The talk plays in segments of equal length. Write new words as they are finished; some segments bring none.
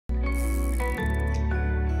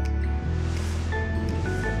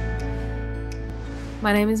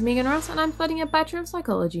My name is Megan Ross and I'm studying a Bachelor of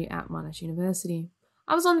Psychology at Monash University.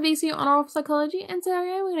 I was on the VCE Honour of Psychology and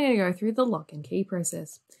today we're going to go through the lock and key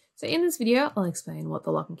process. So in this video, I'll explain what the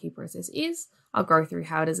lock and key process is. I'll go through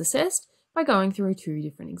how it is assessed by going through 2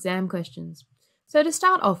 different exam questions. So to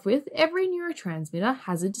start off with, every neurotransmitter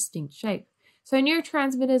has a distinct shape. So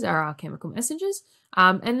neurotransmitters are our chemical messengers,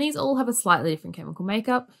 and these all have a slightly different chemical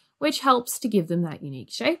makeup, which helps to give them that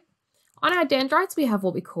unique shape. On our dendrites, we have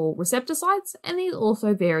what we call receptor sites, and these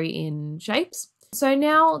also vary in shapes. So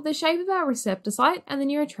now the shape of our receptor site and the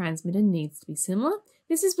neurotransmitter needs to be similar.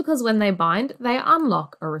 This is because when they bind, they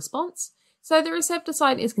unlock a response. So the receptor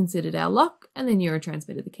site is considered our lock and the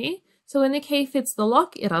neurotransmitter the key. So when the key fits the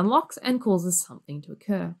lock, it unlocks and causes something to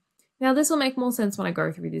occur. Now this will make more sense when I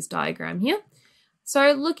go through this diagram here.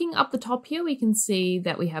 So looking up the top here, we can see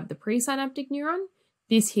that we have the presynaptic neuron.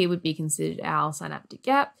 This here would be considered our synaptic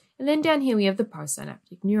gap. And then down here we have the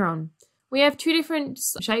postsynaptic neuron. We have 2 different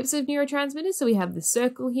shapes of neurotransmitters. So we have this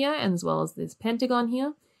circle here and as well as this pentagon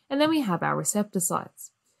here. And then we have our receptor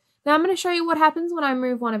sites. Now I'm going to show you what happens when I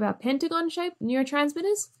move one of our pentagon-shaped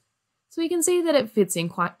neurotransmitters. So we can see that it fits in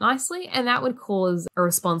quite nicely, and that would cause a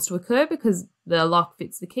response to occur because the lock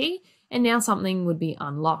fits the key, and now something would be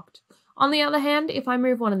unlocked. On the other hand, if I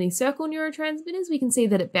move one of these circle neurotransmitters, we can see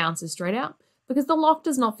that it bounces straight out because the lock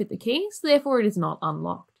does not fit the key, so therefore it is not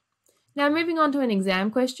unlocked. Now moving on to an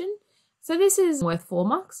exam question. So this is worth 4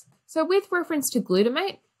 marks. So with reference to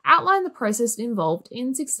glutamate, outline the process involved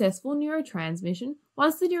in successful neurotransmission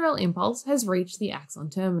once the neural impulse has reached the axon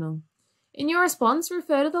terminal. In your response,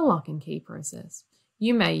 refer to the lock and key process.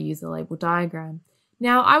 You may use the label diagram.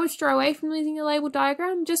 Now, I would stray away from using a label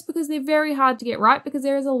diagram just because they're very hard to get right because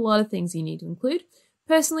there is a lot of things you need to include.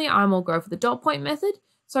 Personally, I will go for the dot point method.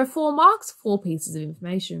 So 4 marks, 4 pieces of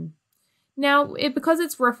information. Now, because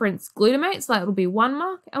it's referenced glutamate, so that will be 1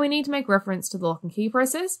 mark, and we need to make reference to the lock and key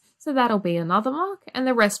process, so that'll be another mark, and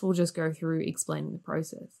the rest will just go through explaining the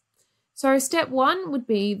process. So step 1 would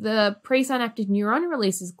be the presynaptic neuron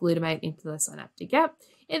releases glutamate into the synaptic gap.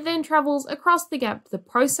 It then travels across the gap to the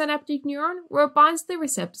postsynaptic neuron where it binds the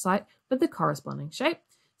receptor site with the corresponding shape.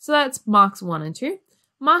 So that's marks 1 and 2.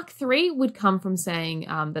 Mark 3 would come from saying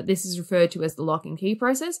that this is referred to as the lock and key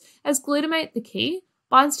process, as glutamate, the key,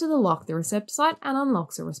 binds to the lock, the receptor site, and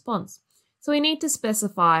unlocks a response. So we need to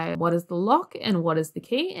specify what is the lock and what is the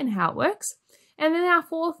key and how it works. And then our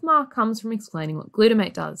 4th mark comes from explaining what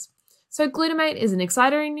glutamate does. So glutamate is an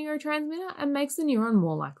excitatory neurotransmitter and makes the neuron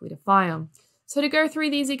more likely to fire. So to go through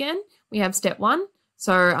these again, we have step 1.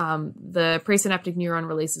 So the presynaptic neuron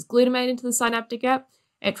releases glutamate into the synaptic gap.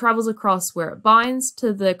 It travels across where it binds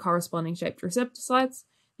to the corresponding shaped receptor sites.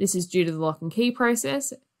 This is due to the lock and key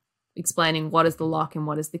process, explaining what is the lock and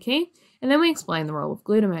what is the key. And then we explain the role of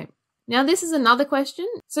glutamate. Now this is another question.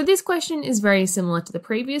 So this question is very similar to the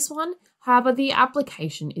previous one. However, the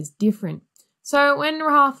application is different. So when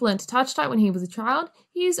Rahaf learned to touch type when he was a child,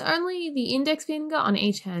 he used only the index finger on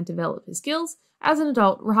each hand to develop his skills. As an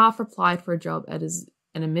adult, Rahaf applied for a job as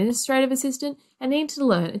an administrative assistant and needed to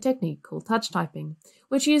learn a technique called touch typing,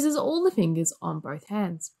 which uses all the fingers on both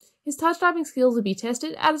hands. His touch typing skills would be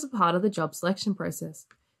tested as a part of the job selection process.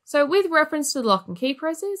 So with reference to the lock and key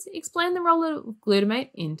process, explain the role of glutamate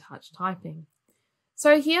in touch typing.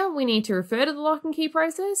 So here we need to refer to the lock and key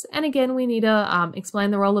process, and again we need to explain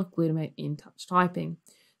the role of glutamate in touch typing.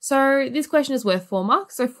 So this question is worth 4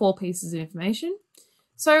 marks, so 4 pieces of information.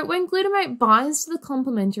 So when glutamate binds to the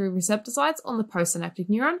complementary receptor sites on the postsynaptic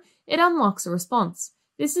neuron, it unlocks a response.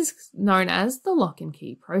 This is known as the lock and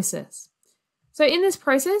key process. So in this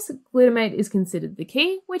process, glutamate is considered the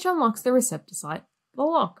key, which unlocks the receptor site, the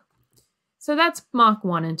lock. So that's mark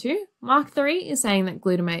 1 and 2. Mark 3 is saying that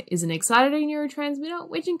glutamate is an excitatory neurotransmitter,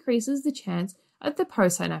 which increases the chance of the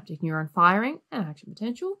postsynaptic neuron firing and action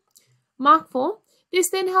potential. Mark 4, this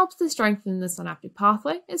then helps to strengthen the synaptic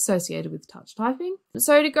pathway associated with touch typing.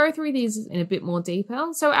 So to go through these in a bit more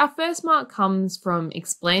detail, so our first mark comes from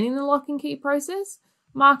explaining the lock and key process.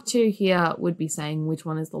 Mark 2 here would be saying which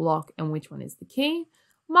one is the lock and which one is the key.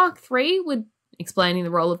 Mark 3 would explaining the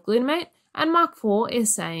role of glutamate. And mark 4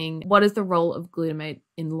 is saying what is the role of glutamate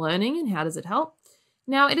in learning and how does it help.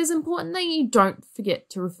 Now it is important that you don't forget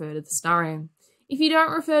to refer to the scenario. If you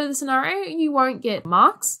don't refer to the scenario, you won't get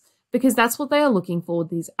marks because that's what they are looking for with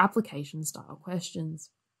these application style questions.